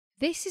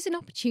This is an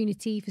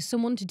opportunity for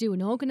someone to do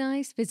an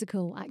organised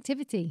physical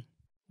activity.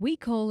 We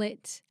call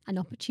it an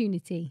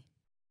opportunity.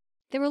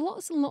 There are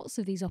lots and lots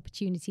of these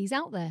opportunities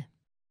out there.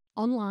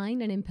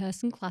 Online and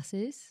in-person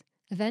classes,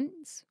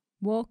 events,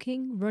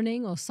 walking,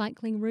 running or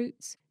cycling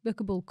routes,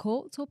 bookable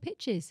courts or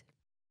pitches.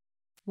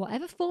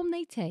 Whatever form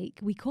they take,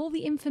 we call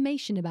the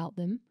information about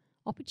them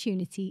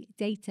opportunity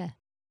data.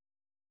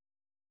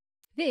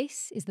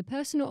 This is the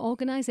person or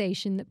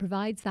organisation that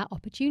provides that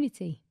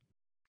opportunity.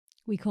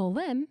 We call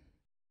them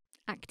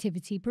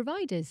activity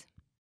providers.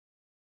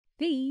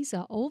 These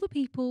are all the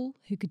people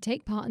who could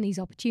take part in these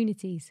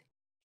opportunities.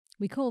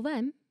 We call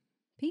them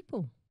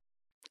people,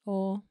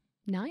 or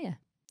Naya,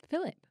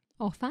 Philip,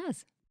 or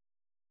Faz.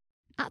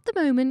 At the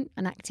moment,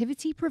 an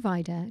activity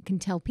provider can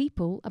tell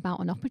people about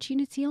an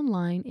opportunity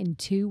online in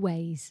two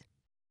ways.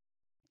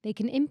 They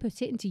can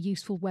input it into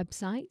useful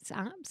websites,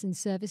 apps and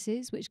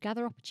services which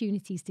gather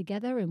opportunities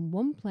together in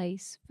one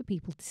place for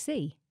people to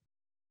see.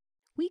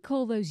 We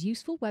call those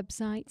useful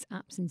websites,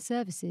 apps and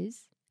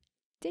services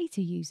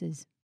data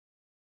users.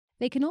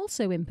 They can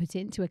also input it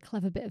into a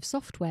clever bit of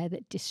software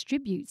that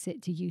distributes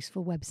it to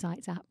useful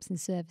websites, apps and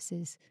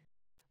services.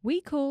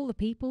 We call the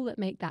people that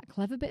make that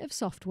clever bit of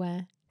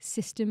software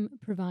system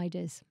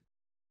providers.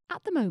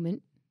 At the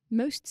moment,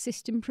 most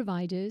system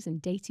providers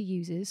and data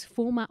users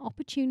format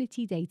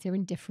opportunity data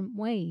in different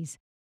ways.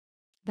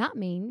 That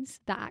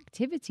means that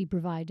activity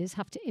providers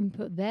have to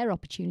input their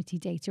opportunity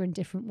data in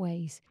different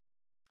ways.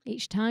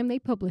 Each time they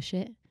publish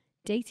it,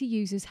 data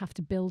users have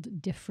to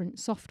build different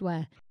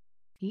software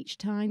each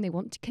time they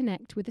want to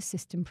connect with a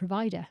system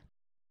provider.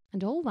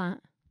 And all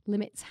that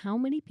limits how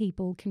many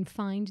people can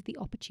find the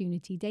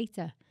opportunity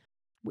data,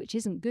 which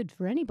isn't good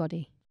for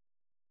anybody.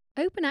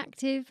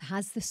 OpenActive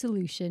has the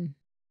solution.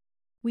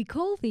 We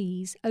call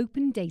these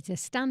Open Data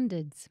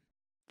Standards,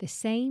 the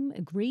same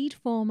agreed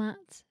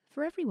format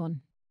for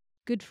everyone.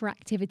 Good for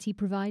activity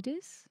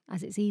providers,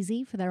 as it's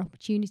easy for their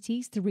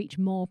opportunities to reach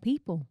more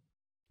people.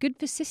 Good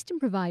for system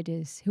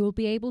providers, who will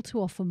be able to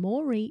offer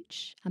more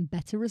reach and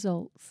better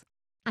results.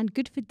 And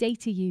good for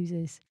data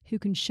users, who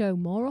can show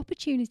more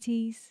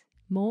opportunities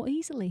more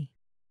easily.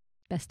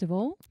 Best of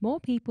all, more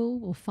people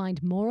will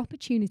find more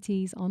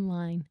opportunities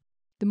online.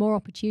 The more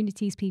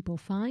opportunities people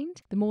find,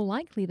 the more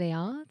likely they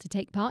are to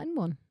take part in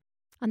one.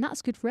 And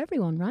that's good for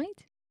everyone,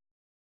 right?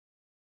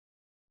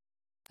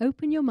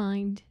 Open your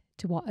mind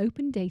to what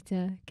open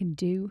data can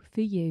do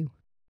for you.